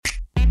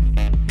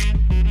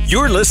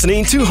You're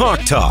listening to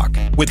Hawk Talk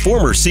with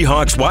former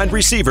Seahawks wide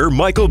receiver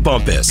Michael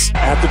Bumpus.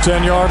 At the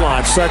 10-yard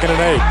line, 2nd and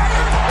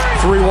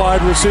 8. 3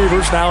 wide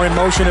receivers now in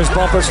motion as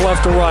Bumpus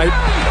left to right.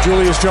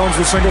 Julius Jones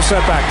with single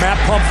setback. Matt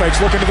pump fakes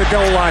looking to the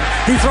goal line.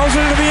 He throws it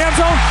into the end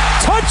zone.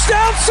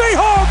 Touchdown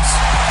Seahawks!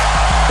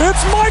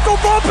 It's Michael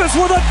Bumpus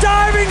with a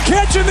diving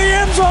catch in the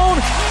end zone.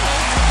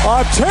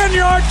 A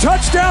 10-yard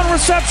touchdown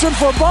reception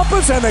for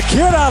Bumpus, and the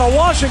kid out of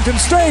Washington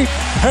State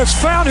has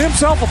found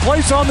himself a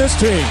place on this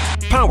team.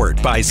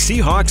 Powered by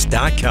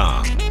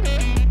Seahawks.com.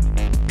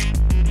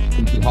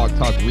 The Hawk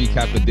Talk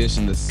recap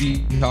edition. The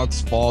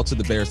Seahawks fall to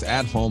the Bears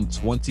at home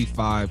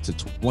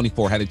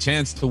 25-24. Had a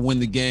chance to win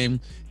the game,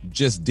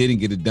 just didn't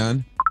get it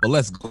done. But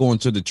let's go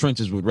into the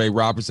trenches with Ray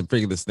Roberts and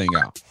figure this thing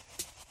out.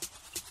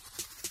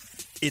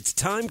 It's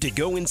time to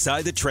go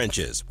inside the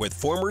trenches with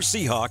former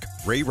Seahawk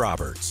Ray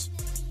Roberts.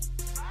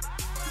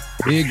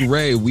 Big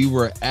Ray, we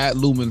were at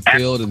Lumen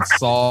Field and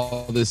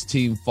saw this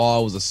team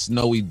fall. It was a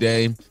snowy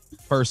day.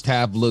 First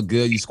half looked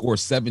good. You scored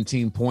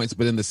 17 points,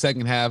 but in the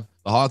second half,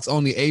 the Hawks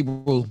only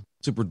able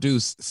to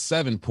produce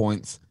 7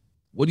 points.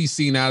 What are you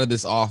seeing out of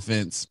this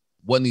offense?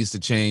 What needs to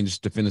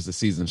change to finish the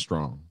season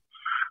strong?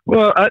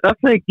 Well, I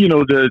think,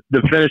 to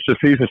finish the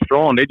season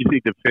strong, they just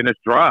need to finish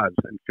drives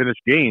and finish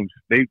games.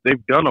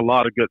 They've done a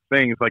lot of good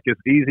things. Like, it's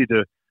easy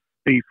to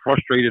be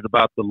frustrated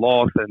about the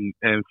loss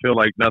and feel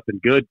like nothing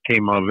good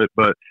came out of it.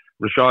 But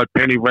Rashad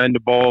Penny ran the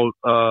ball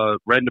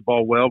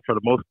well for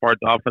the most part.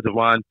 The offensive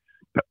line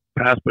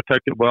pass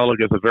protected well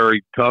against a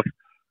very tough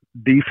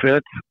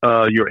defense.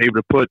 You're able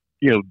to put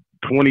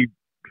 20,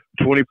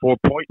 24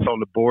 points on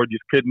the board.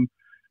 Just couldn't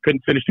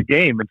finish the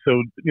game. And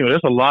so there's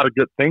a lot of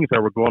good things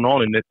that were going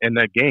on in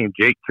that game.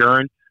 Jake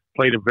Curran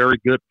played a very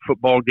good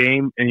football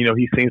game, and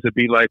he seems to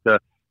be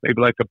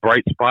maybe a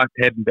bright spot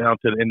heading down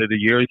to the end of the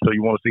year. So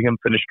you want to see him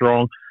finish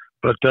strong.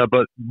 But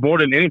more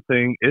than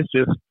anything, it's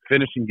just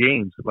finishing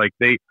games. Like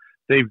they've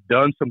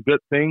done some good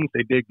things.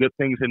 They did good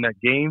things in that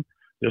game.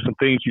 There's some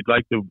things you'd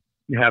like to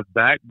have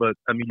back, but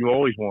you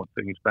always want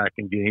things back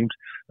in games.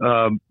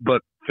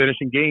 But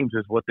finishing games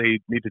is what they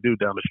need to do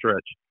down the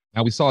stretch.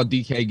 Now, we saw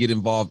DK get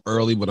involved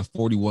early with a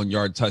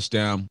 41-yard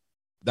touchdown.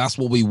 That's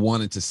what we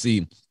wanted to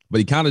see, but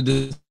he kind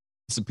of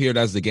disappeared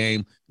as the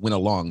game went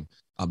along.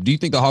 Do you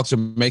think the Hawks are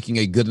making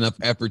a good enough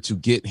effort to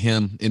get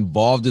him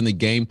involved in the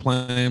game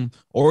plan,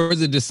 or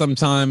is it just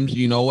sometimes,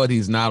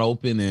 he's not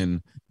open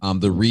and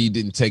the read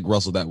didn't take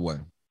Russell that way?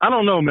 I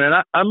don't know, man.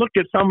 I look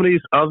at some of these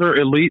other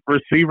elite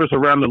receivers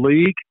around the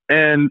league,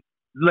 and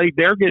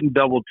they're getting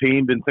double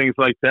teamed and things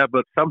like that,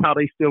 but somehow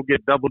they still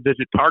get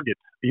double-digit targets.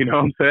 You know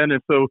what I'm saying?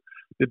 And so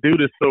the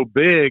dude is so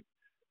big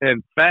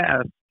and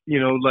fast.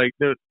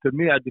 To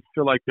me, I just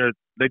feel like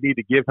they need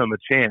to give him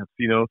a chance.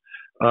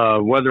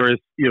 Whether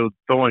it's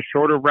throwing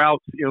shorter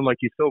routes, like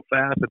he's so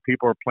fast that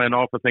people are playing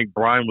off. I think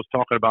Brian was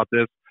talking about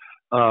this,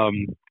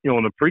 on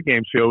the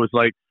pregame show. Is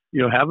like,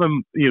 have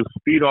him,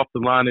 speed off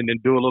the line and then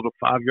do a little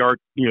 5-yard,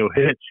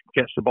 hitch,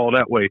 catch the ball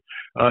that way.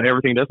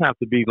 Everything doesn't have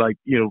to be like,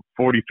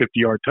 40,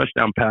 50-yard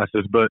touchdown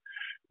passes. But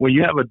when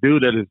you have a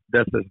dude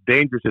that's as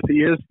dangerous as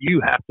he is,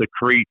 you have to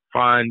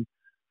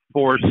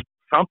force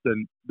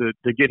something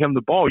to get him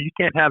the ball. You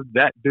can't have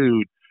that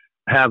dude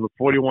have a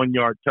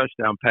 41-yard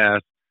touchdown pass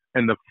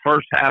in the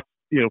first half,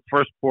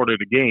 first quarter of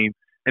the game,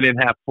 and then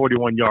have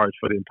 41 yards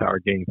for the entire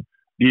game.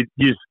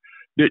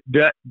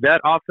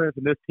 That offense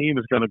and this team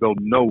is going to go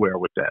nowhere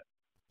with that.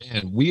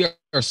 And we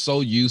are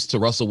so used to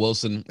Russell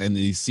Wilson and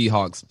the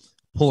Seahawks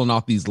pulling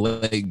off these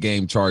late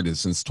game charges.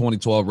 Since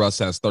 2012, Russ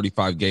has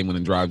 35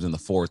 game-winning drives in the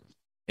fourth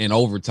and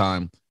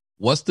overtime.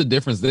 What's the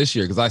difference this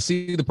year? Because I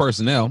see the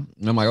personnel,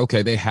 and I'm like,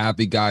 okay, they have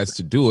the guys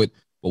to do it,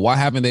 but why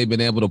haven't they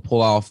been able to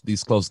pull off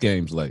these close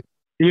games late?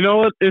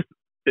 It's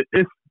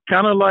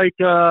kind of like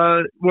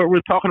what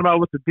we're talking about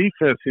with the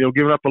defense,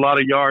 giving up a lot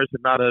of yards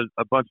and not a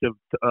bunch of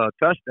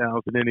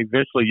touchdowns. And then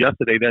eventually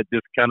yesterday that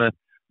just kind of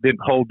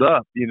didn't hold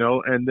up,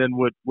 And then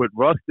with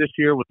Russ this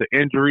year, with the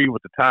injury,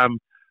 with the time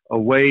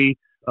away,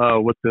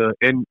 with the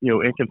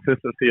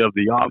inconsistency of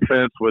the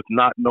offense, with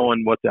not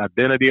knowing what the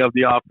identity of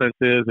the offense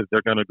is, if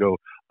they're going to go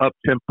up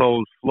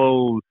tempo,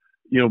 slow,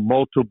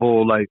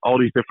 multiple, like all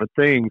these different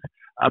things,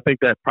 I think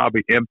that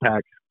probably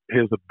impacts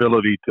his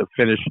ability to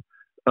finish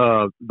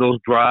those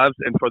drives,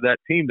 and for that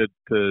team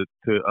to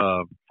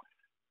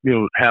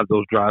have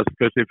those drives.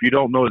 Because if you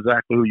don't know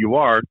exactly who you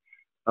are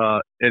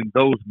in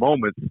those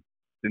moments,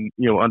 and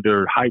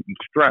under heightened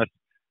stress,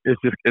 it's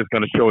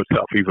going to show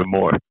itself even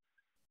more.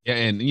 Yeah,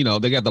 and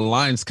they got the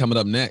Lions coming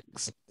up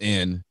next,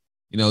 and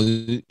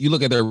you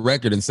look at their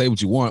record and say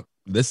what you want.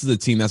 This is a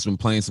team that's been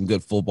playing some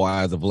good football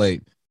as of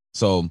late.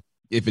 So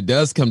if it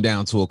does come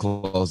down to a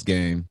close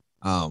game,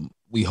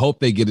 we hope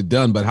they get it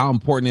done. But how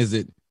important is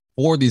it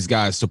for these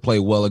guys to play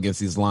well against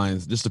these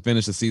Lions just to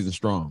finish the season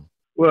strong?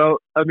 Well,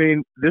 I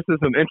mean, this is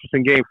an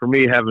interesting game for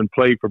me, having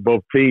played for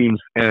both teams,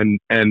 and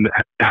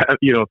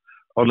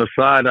on the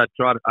side,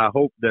 I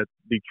hope that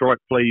Detroit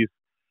plays,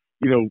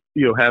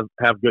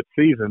 have good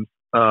seasons.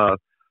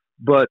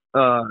 But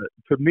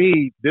to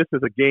me, this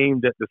is a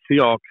game that the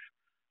Seahawks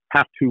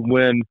have to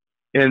win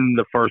in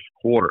the first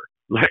quarter.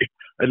 Like,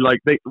 And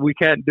we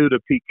can't do the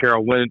Pete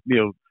Carroll win.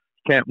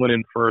 Can't win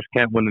in first,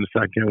 can't win in the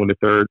second, can't win the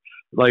third.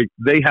 Like,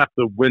 they have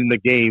to win the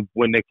game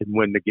when they can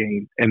win the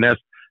game, and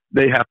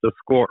they have to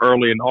score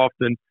early and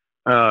often.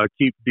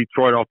 Keep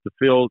Detroit off the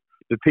field.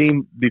 The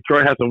team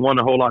Detroit hasn't won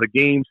a whole lot of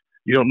games.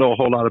 You don't know a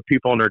whole lot of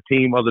people on their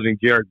team other than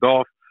Jared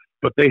Goff,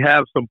 but they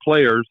have some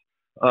players.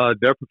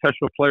 They're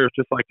professional players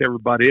just like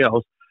everybody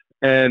else,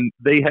 and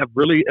they have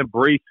really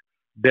embraced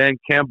Dan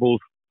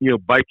Campbell's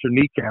bite your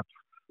kneecaps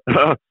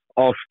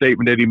off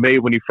statement that he made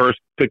when he first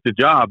took the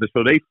job, and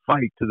so they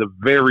fight to the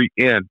very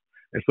end.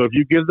 And so if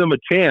you give them a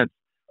chance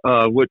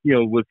with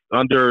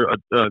under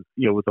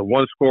with a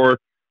one score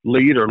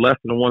lead or less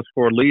than a one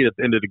score lead at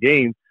the end of the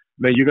game,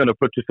 man, you're going to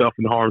put yourself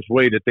in harm's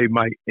way that they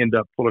might end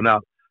up pulling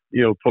out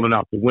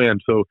the win.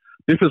 So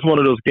this is one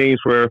of those games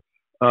where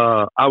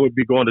I would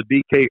be going to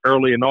DK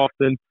early and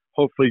often.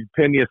 Hopefully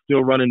Penny is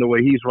still running the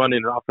way he's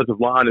running. The offensive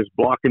line is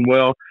blocking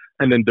well,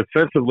 and then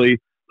defensively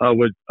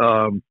with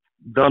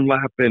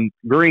Dunlap and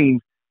Green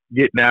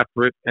getting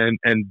after it,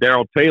 and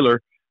Darrell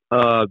Taylor,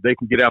 they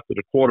can get after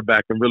the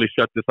quarterback and really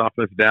shut this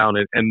offense down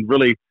and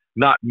really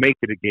not make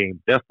it a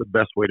game. That's the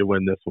best way to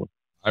win this one.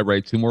 All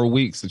right, 2 more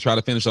weeks to try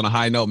to finish on a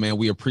high note, man.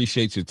 We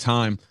appreciate your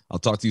time. I'll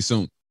talk to you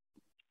soon.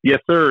 Yes,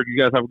 sir. You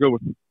guys have a good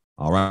one.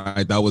 All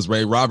right, that was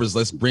Ray Roberts.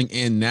 Let's bring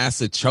in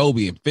NASA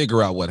Chobe and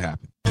figure out what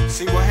happened.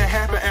 See, what had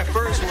happened at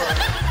first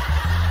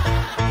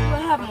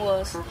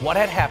What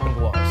had happened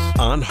was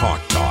on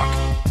Hawk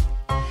Talk.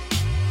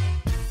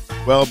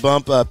 Well,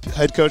 Bump,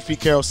 head coach Pete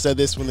Carroll said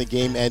this when the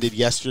game ended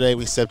yesterday.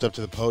 We stepped up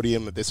to the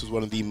podium that this was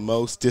one of the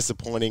most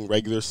disappointing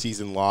regular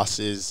season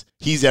losses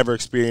he's ever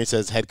experienced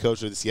as head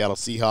coach of the Seattle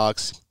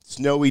Seahawks.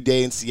 Snowy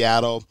day in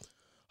Seattle.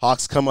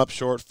 Hawks come up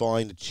short,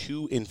 falling to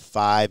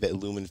 2-5 at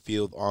Lumen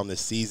Field on the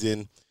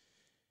season.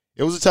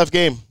 It was a tough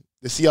game.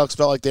 The Seahawks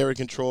felt like they were in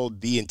control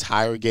the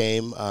entire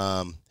game.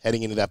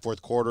 Heading into that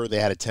fourth quarter, they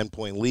had a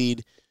 10-point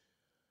lead.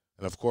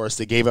 And, of course,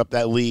 they gave up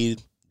that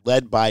lead,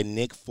 led by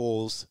Nick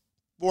Foles,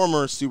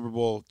 former Super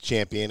Bowl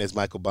champion, as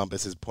Michael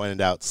Bumpus has pointed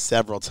out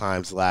several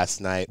times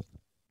last night.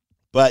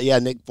 But, yeah,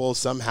 Nick Foles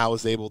somehow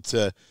was able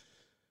to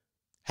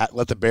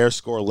let the Bears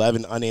score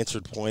 11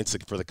 unanswered points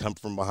for the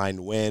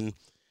come-from-behind win.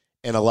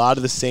 And a lot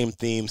of the same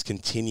themes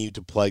continue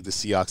to plague the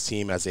Seahawks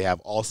team as they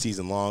have all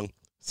season long.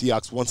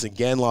 Seahawks once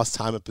again lost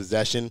time of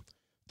possession,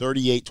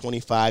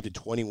 38-25 to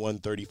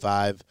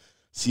 21-35.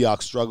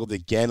 Seahawks struggled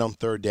again on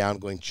third down,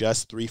 going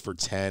just 3 for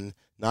 10,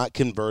 not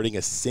converting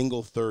a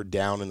single third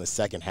down in the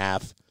second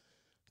half.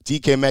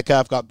 DK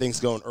Metcalf got things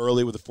going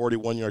early with a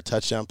 41-yard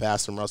touchdown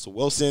pass from Russell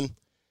Wilson.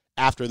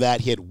 After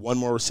that, he had one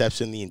more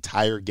reception the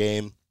entire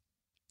game,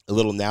 a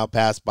little now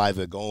pass by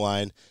the goal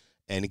line,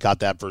 and he got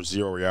that for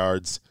 0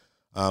 yards.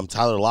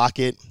 Tyler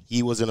Lockett,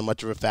 he wasn't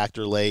much of a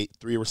factor late.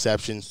 3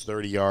 receptions,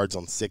 30 yards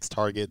on 6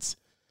 targets.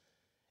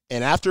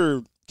 And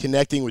after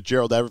connecting with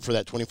Gerald Everett for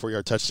that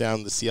 24-yard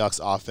touchdown, the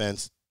Seahawks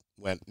offense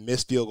went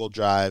missed field goal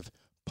drive,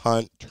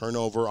 punt,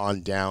 turnover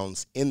on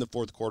downs in the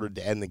fourth quarter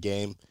to end the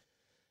game.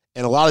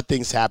 And a lot of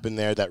things happened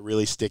there that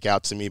really stick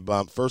out to me,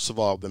 Bump. First of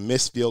all, the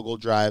missed field goal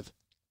drive.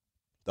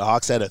 The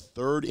Hawks had a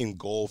 3rd and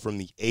goal from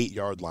the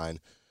 8-yard line.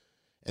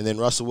 And then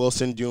Russell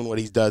Wilson doing what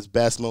he does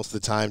best most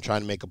of the time,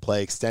 trying to make a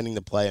play, extending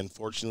the play.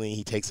 Unfortunately,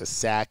 he takes a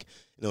sack.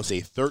 And it was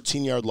a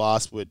 13-yard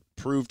loss, would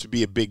prove to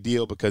be a big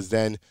deal because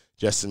then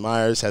Justin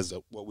Myers has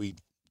what we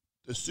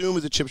assume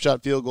is a chip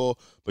shot field goal,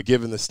 but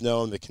given the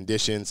snow and the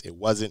conditions, it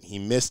wasn't. He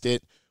missed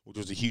it, which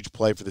was a huge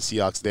play for the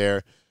Seahawks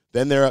there.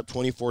 Then they're up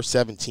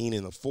 24-17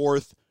 in the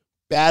fourth,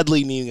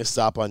 badly needing a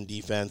stop on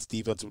defense.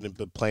 Defense would have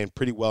been playing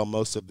pretty well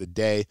most of the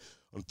day.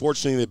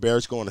 Unfortunately, the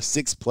Bears go on a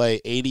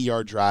 6-play,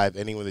 80-yard drive,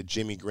 ending with a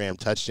Jimmy Graham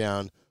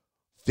touchdown.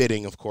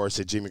 Fitting, of course,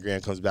 that Jimmy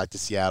Graham comes back to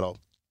Seattle,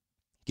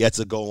 gets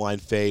a goal line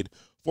fade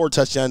for a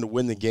touchdown to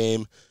win the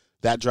game.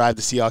 That drive,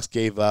 the Seahawks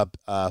gave up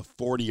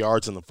 40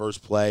 yards on the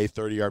first play,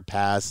 30-yard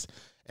pass,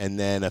 and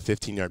then a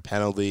 15-yard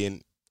penalty.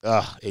 And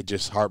it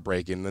just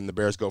heartbreaking. And then the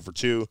Bears go for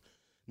 2.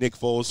 Nick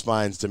Foles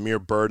finds Damiere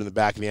Byrd in the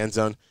back of the end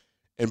zone.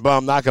 And,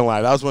 I'm not going to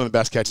lie, that was one of the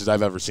best catches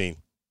I've ever seen.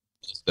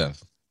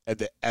 Steph. At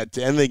the end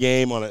of the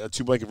game on a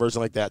 2-point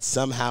conversion like that,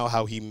 somehow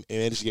how he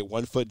managed to get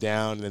 1 foot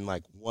down and then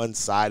like one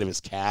side of his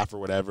calf or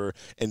whatever,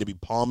 and to be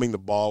palming the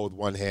ball with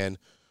one hand.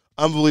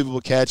 Unbelievable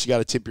catch. You got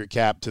to tip your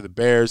cap to the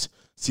Bears.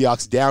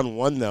 Seahawks down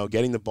 1, though,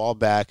 getting the ball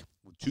back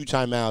with 2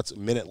 timeouts, a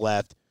minute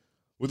left.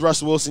 With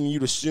Russell Wilson,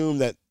 you'd assume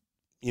that,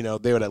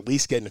 they would at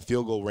least get in the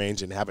field goal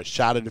range and have a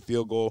shot at a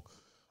field goal.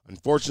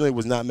 Unfortunately, it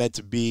was not meant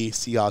to be.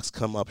 Seahawks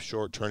come up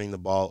short, turning the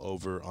ball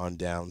over on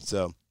down.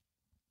 So,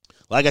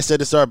 like I said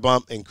to start,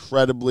 Bump,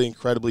 incredibly,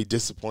 incredibly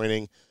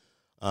disappointing.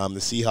 The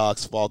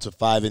Seahawks fall to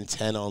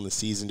 5-10 on the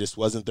season. Just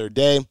wasn't their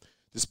day.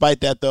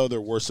 Despite that, though,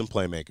 there were some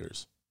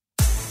playmakers.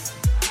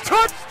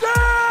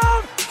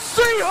 Touchdown,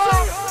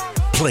 Seahawks!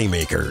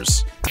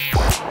 Playmakers.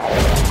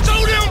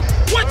 Show them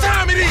what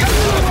time it is.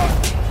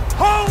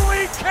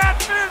 Holy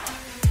catfish!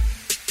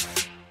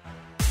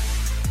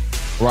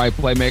 Right,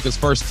 playmakers.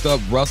 First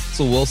up,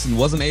 Russell Wilson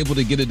wasn't able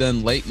to get it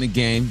done late in the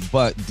game,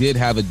 but did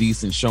have a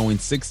decent showing.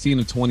 16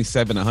 of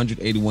 27,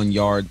 181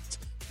 yards,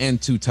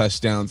 and 2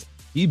 touchdowns.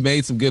 he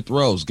made some good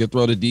throws. Good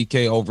throw to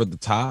DK over the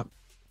top.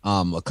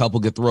 A couple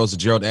good throws to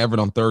Gerald Everett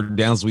on third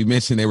downs. We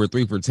mentioned they were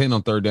 3 for 10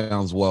 on third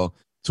downs. Well,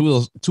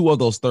 two of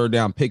those third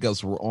down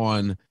pickups were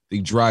on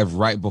the drive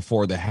right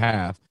before the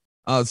half.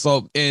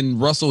 And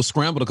Russell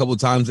scrambled a couple of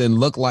times and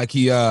looked like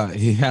he had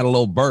a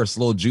little burst, a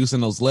little juice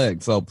in those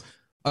legs. So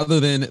other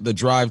than the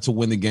drive to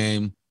win the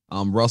game,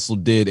 Russell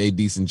did a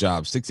decent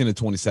job. 16 to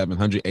 27,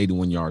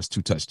 181 yards,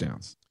 2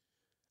 touchdowns.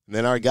 And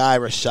then our guy,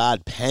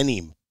 Rashad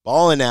Penny,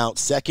 balling out,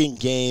 second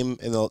of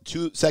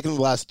the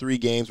last 3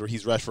 games where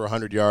he's rushed for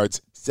 100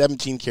 yards,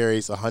 17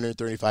 carries,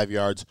 135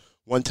 yards,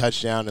 1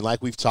 touchdown. And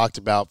like we've talked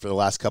about for the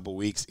last couple of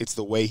weeks, it's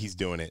the way he's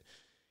doing it.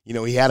 You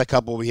know, I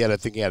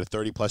think he had a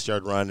 30-plus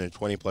yard run and a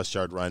 20-plus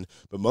yard run,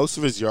 but most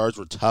of his yards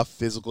were tough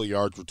physical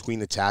yards between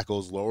the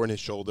tackles, lowering his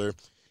shoulder.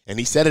 And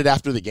he said it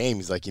after the game.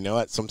 He's like, you know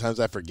what, sometimes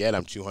I forget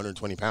I'm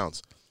 220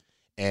 pounds.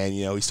 And,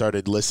 you know, he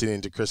started listening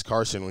to Chris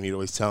Carson when he'd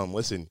always tell him,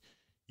 listen,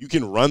 you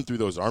can run through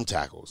those arm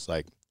tackles.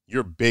 Like,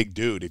 you're a big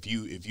dude. If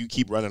you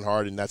keep running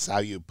hard and that's how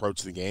you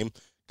approach the game,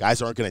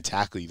 guys aren't going to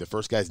tackle you. The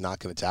first guy's not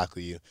going to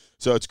tackle you.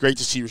 So it's great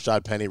to see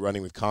Rashad Penny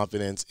running with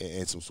confidence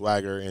and some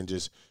swagger and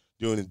just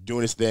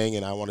doing his thing,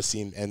 and I want to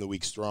see him end the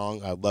week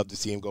strong. I'd love to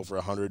see him go for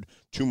 100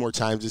 2 more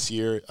times this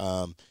year.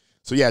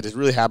 So, yeah, just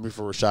really happy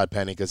for Rashad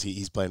Penny because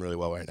he's playing really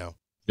well right now.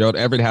 Gerald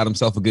Everett had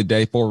himself a good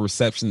day, 4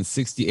 receptions,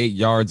 68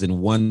 yards, and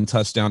 1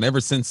 touchdown.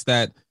 Ever since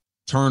that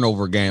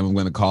turnover game, I'm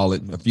going to call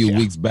it, a few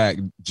weeks back,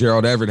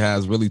 Gerald Everett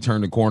has really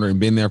turned the corner and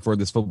been there for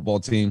this football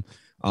team.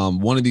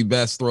 One of the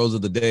best throws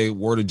of the day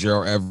were to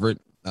Gerald Everett.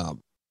 I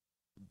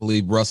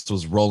believe Russ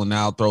was rolling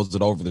out, throws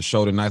it over the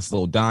shoulder, nice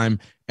little dime.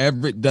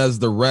 Everett does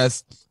the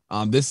rest.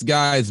 This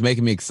guy is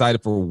making me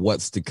excited for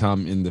what's to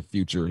come in the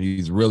future.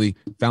 He's really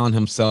found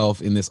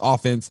himself in this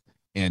offense,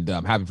 and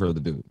I'm happy for the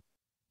dude.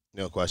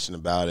 No question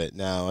about it.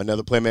 Now,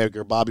 another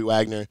playmaker, Bobby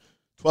Wagner,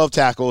 12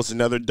 tackles,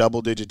 another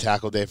double-digit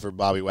tackle day for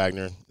Bobby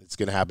Wagner. It's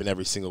going to happen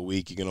every single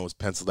week. You can always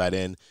pencil that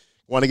in.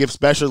 Want to give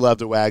special love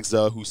to Wags,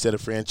 though, who set a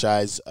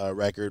franchise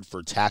record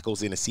for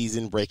tackles in a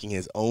season, breaking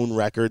his own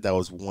record. That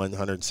was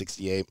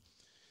 168.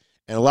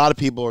 And a lot of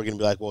people are going to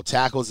be like, well,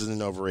 tackles is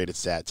an overrated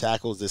stat.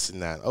 Tackles, this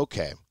and that.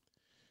 Okay.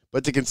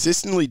 But to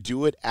consistently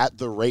do it at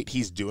the rate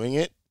he's doing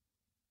it,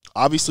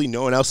 obviously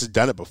no one else has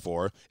done it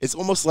before. It's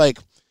almost like,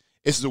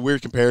 this is a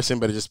weird comparison,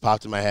 but it just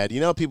popped in my head.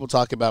 You know, people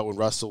talk about when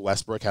Russell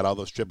Westbrook had all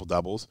those triple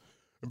doubles,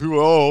 and people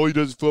are, all he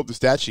does is fill up the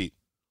stat sheet.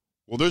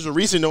 Well, there's a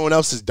reason no one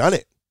else has done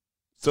it.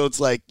 So it's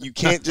like you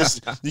can't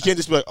just be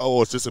like,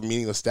 oh, it's just a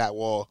meaningless stat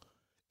wall.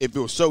 If it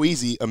was so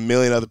easy, a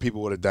million other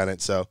people would have done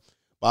it. So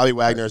Bobby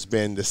Wagner has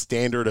been the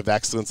standard of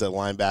excellence at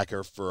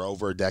linebacker for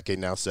over a decade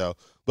now. So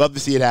love to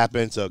see it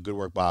happen. So good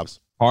work, Bobs.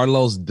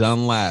 Carlos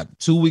Dunlap,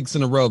 2 weeks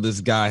in a row,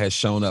 this guy has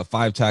shown up.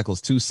 5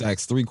 tackles, 2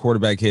 sacks, 3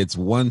 quarterback hits,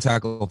 1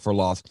 tackle for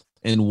loss,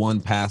 and 1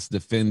 pass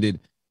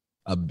defended.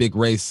 Big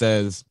Ray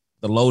says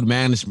the load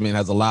management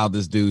has allowed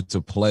this dude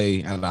to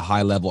play at a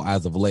high level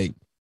as of late.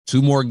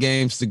 2 more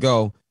games to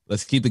go.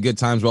 Let's keep the good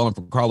times rolling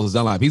for Carlos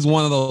Dunlap. He's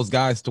one of those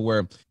guys to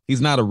where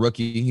he's not a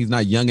rookie. He's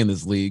not young in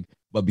this league,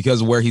 but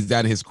because of where he's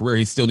at in his career,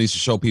 he still needs to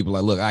show people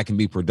like, look, I can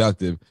be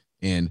productive.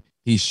 And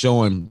he's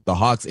showing the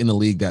Hawks in the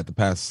league that the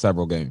past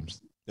several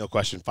games. No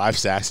question. 5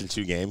 sacks in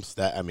 2 games.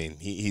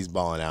 He's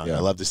balling out. Yeah. I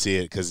love to see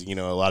it because, you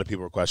know, a lot of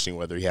people are questioning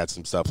whether he had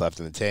some stuff left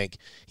in the tank.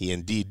 He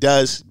indeed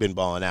does. Been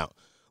balling out.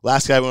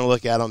 Last guy I want to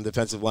look at on the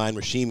defensive line,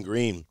 Rasheem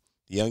Green.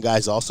 The young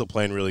guy's also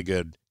playing really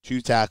good.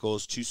 2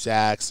 tackles, 2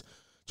 sacks,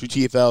 2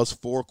 TFLs,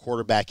 4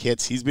 quarterback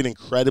hits. He's been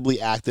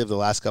incredibly active the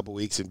last couple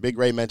weeks, and Big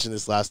Ray mentioned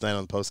this last night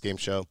on the postgame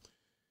show.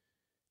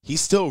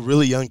 He's still a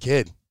really young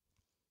kid.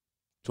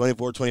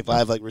 24,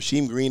 25. Like,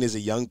 Rasheem Green is a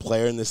young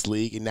player in this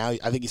league, and now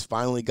I think he's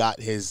finally got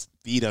his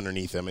feet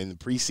underneath him. In the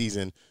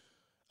preseason,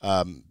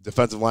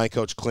 defensive line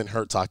coach Clint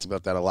Hurt talked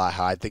about that a lot,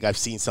 how I think I've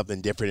seen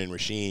something different in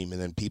Rasheem, and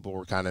then people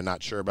were kind of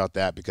not sure about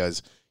that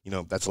because, you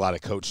know, that's a lot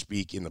of coach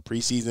speak in the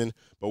preseason.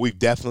 But we've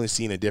definitely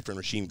seen a different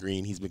Rasheem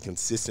Green. He's been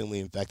consistently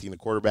infecting the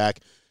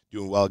quarterback,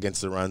 doing well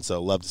against the run, so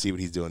love to see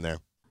what he's doing there.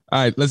 All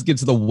right, let's get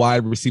to the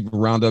wide receiver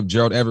roundup.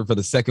 Gerald Everett for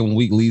the second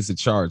week leads the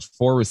charge.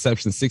 4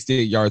 receptions,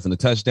 68 yards and a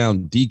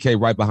touchdown. DK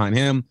right behind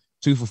him,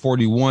 2 for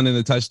 41 in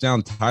the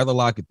touchdown. Tyler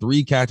Lockett,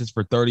 3 catches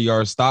for 30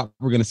 yards.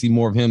 We're going to see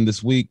more of him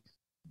this week.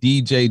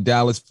 DJ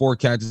Dallas, 4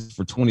 catches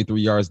for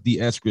 23 yards. D.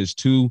 Eskridge,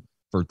 2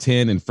 for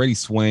 10. And Freddie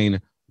Swain,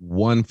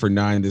 1 for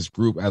 9. This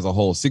group as a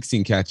whole,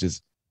 16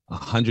 catches,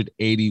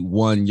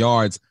 181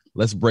 yards.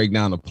 Let's break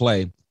down the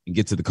play and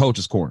get to the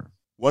coach's corner.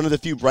 One of the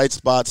few bright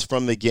spots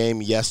from the game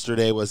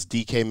yesterday was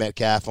DK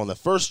Metcalf on the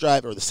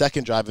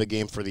second drive of the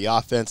game for the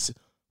offense.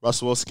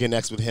 Russell Wilson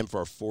connects with him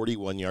for a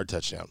 41-yard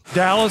touchdown.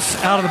 Dallas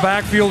out of the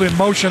backfield in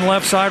motion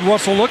left side.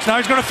 Russell looks. Now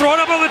he's going to throw it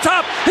up over the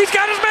top. He's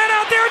got his man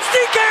out there. It's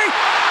DK.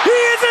 He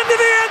is into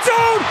the end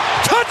zone.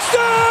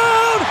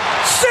 Touchdown,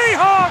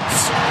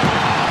 Seahawks.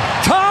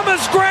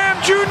 Thomas Graham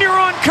Jr.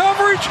 on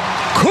coverage.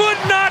 Could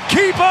not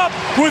keep up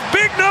with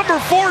big number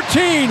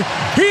 14.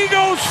 He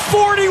goes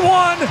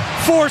 41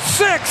 for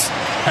 6.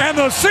 And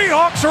the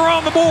Seahawks are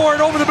on the board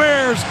over the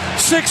Bears.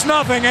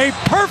 6-0. A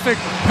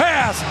perfect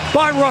pass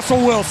by Russell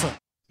Wilson.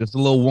 Just a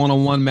little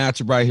one-on-one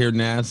matchup right here,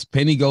 Nas.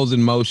 Penny goes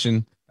in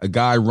motion. A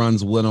guy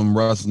runs with him.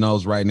 Russ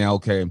knows right now,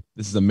 okay,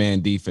 this is a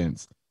man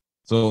defense.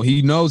 So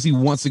he knows he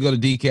wants to go to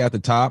DK at the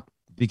top.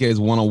 DK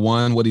is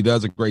one-on-one. What he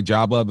does a great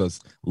job of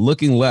is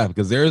looking left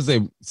because there's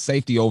a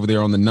safety over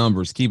there on the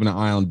numbers, keeping an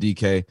eye on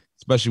DK,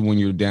 especially when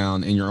you're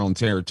down in your own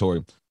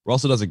territory.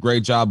 Russell does a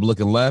great job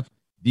looking left.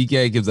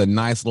 DK gives a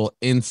nice little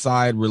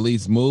inside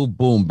release move.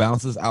 Boom,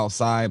 bounces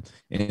outside,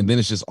 and then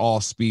it's just all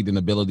speed and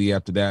ability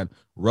after that.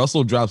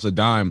 Russell drops a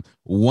dime.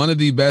 One of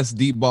the best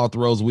deep ball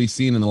throws we've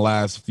seen in the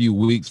last few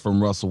weeks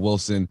from Russell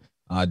Wilson.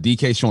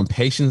 DK showing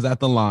patience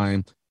at the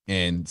line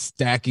and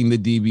stacking the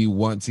DB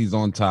once he's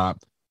on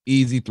top.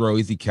 Easy throw,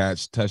 easy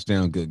catch,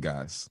 touchdown, good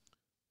guys.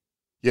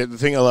 Yeah, the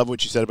thing I love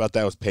what you said about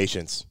that was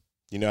patience.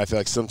 You know, I feel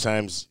like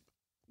sometimes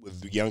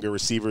with younger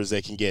receivers,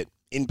 they can get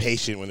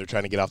impatient when they're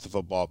trying to get off the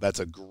football.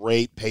 That's a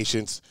great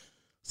patience.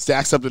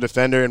 Stacks up the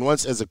defender, and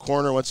once as a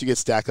corner, once you get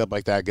stacked up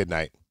like that, good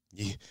night.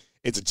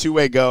 It's a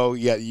two-way go.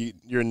 Yeah,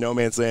 you're in no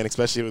man's land,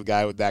 especially with a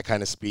guy with that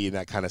kind of speed and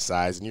that kind of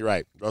size. And you're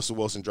right. Russell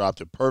Wilson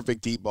dropped a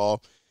perfect deep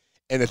ball.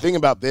 And the thing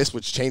about this,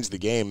 which changed the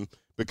game,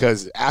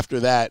 because after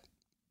that,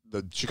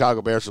 the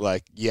Chicago Bears were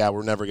like, yeah,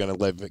 we're never going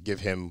to give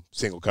him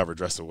single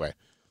coverage rest of the way.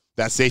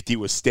 That safety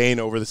was staying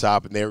over the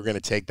top, and they were going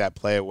to take that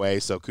play away.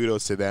 So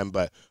kudos to them,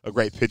 but a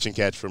great pitch and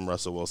catch from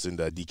Russell Wilson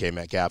to DK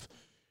Metcalf.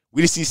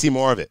 We just need to see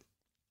more of it.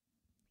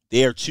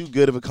 They are too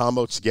good of a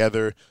combo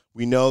together.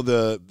 We know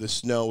the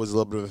snow was a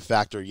little bit of a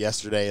factor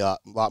yesterday, a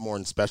lot more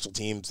in special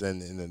teams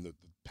than in the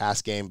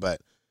past game, but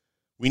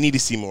we need to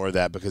see more of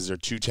that because they're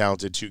too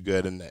talented, too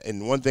good.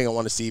 And one thing I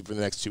want to see for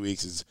the next 2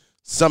 weeks is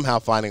somehow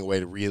finding a way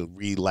to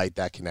relight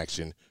that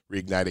connection,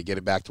 reignite it, get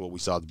it back to what we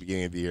saw at the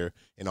beginning of the year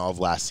and all of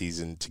last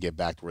season to get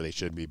back to where they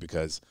should be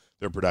because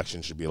their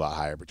production should be a lot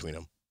higher between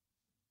them.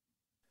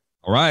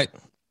 All right.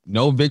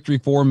 No victory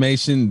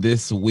formation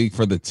this week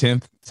for the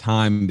 10th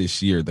time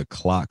this year. The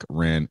clock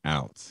ran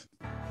out.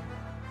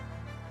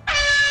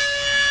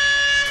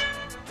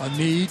 A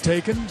knee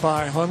taken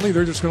by Hundley.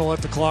 They're just going to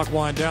let the clock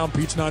wind down.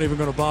 Pete's not even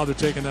going to bother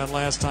taking that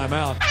last time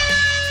out.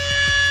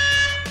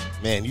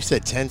 Man, you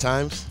said 10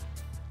 times?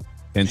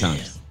 10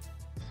 times.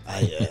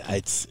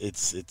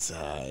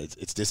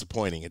 It's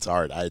disappointing. It's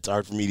hard. It's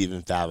hard for me to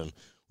even fathom.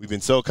 We've been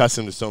so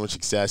accustomed to so much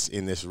success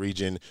in this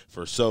region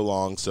for so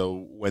long.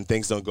 So when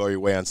things don't go your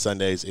way on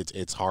Sundays,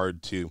 it's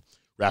hard to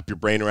wrap your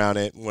brain around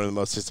it. One of the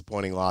most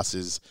disappointing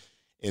losses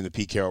in the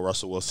Pete Carroll,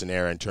 Russell Wilson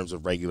era in terms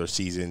of regular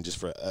season, just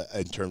for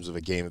in terms of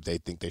a game that they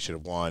think they should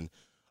have won,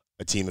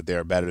 a team that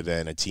they're better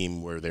than, a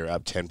team where they're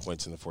up 10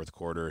 points in the fourth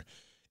quarter.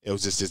 It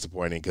was just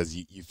disappointing because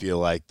you feel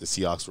like the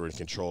Seahawks were in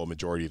control a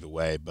majority of the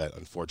way, but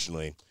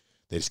unfortunately,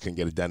 they just couldn't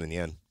get it done in the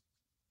end.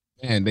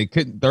 And they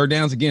couldn't, third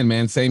downs again,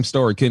 man, same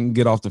story. Couldn't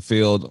get off the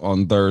field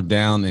on third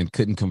down and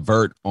couldn't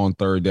convert on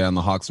third down.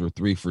 The Hawks were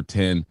 3 for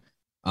 10.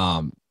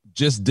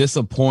 Just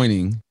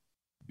disappointing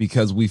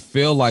because we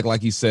feel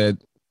like you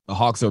said, the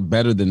Hawks are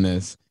better than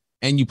this.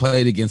 And you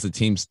played against the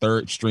team's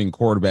third string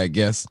quarterback.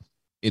 Yes,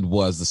 it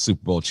was the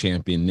Super Bowl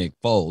champion, Nick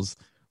Foles.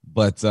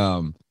 But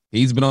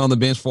he's been on the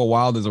bench for a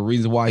while. There's a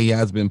reason why he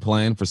has been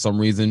playing. For some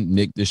reason,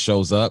 Nick just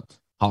shows up.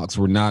 Hawks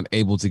were not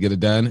able to get it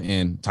done.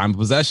 And time of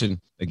possession,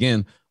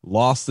 again,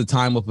 lost the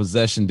time of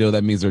possession deal.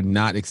 That means they're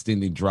not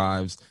extending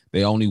drives.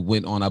 They only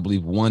went on, I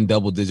believe, one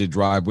double-digit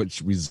drive,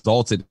 which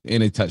resulted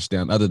in a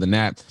touchdown. Other than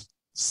that,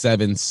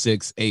 7,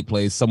 6, 8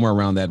 plays, somewhere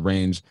around that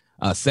range.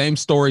 Same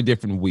story,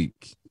 different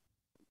week.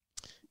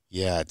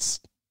 Yeah,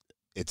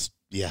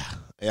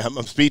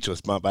 I'm speechless,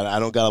 but I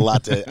don't got a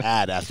lot to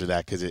add after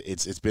that because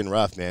it's been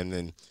rough,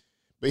 man.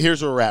 But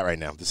here's where we're at right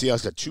now. The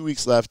Seahawks got 2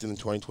 weeks left in the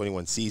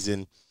 2021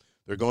 season.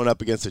 They're going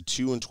up against the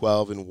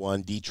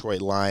 2-12-1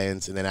 Detroit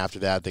Lions, and then after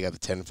that, they got the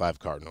 10-5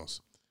 Cardinals.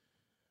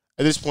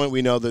 At this point,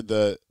 we know that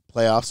the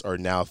playoffs are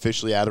now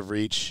officially out of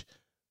reach,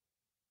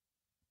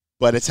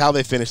 but it's how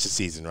they finish the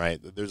season, right?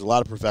 There's a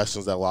lot of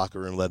professionals in that locker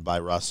room led by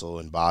Russell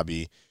and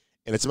Bobby,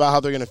 and it's about how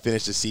they're going to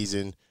finish the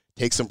season,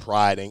 take some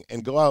pride,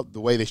 and go out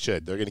the way they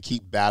should. They're going to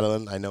keep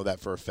battling. I know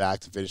that for a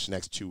fact to finish the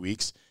next 2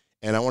 weeks,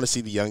 and I want to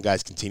see the young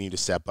guys continue to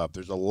step up.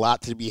 There's a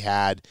lot to be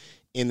had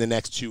in the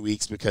next 2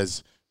 weeks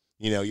because –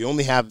 you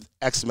only have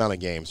X amount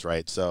of games,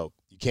 right? So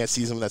you can't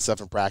see some of that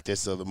stuff in practice.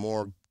 So the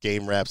more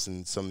game reps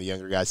and some of the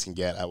younger guys can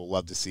get, I would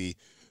love to see.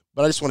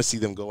 But I just want to see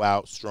them go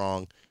out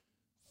strong,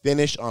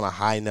 finish on a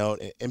high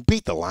note, and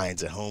beat the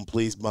Lions at home,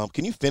 please, Bump.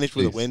 Can you finish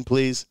with a win,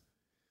 please?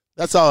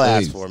 That's all I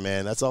ask for,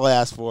 man. That's all I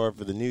ask for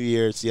the new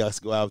year.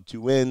 Seahawks go out with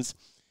 2 wins,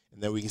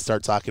 and then we can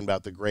start talking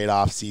about the great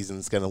offseason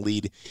that's going to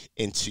lead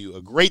into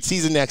a great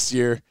season next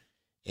year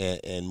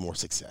and more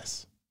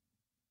success.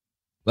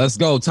 Let's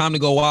go. Time to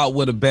go out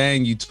with a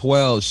bang.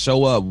 U12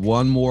 show up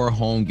one more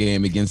home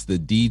game against the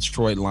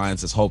Detroit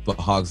Lions. Let's hope the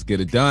Hawks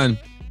get it done.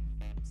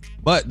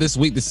 But this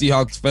week, the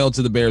Seahawks fell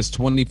to the Bears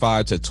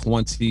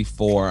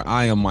 25-24.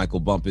 I am Michael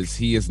Bumpus.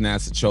 He is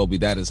Nasa Chobe.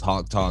 That is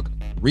Hawk Talk.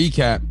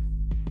 Recap.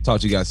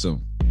 Talk to you guys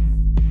soon.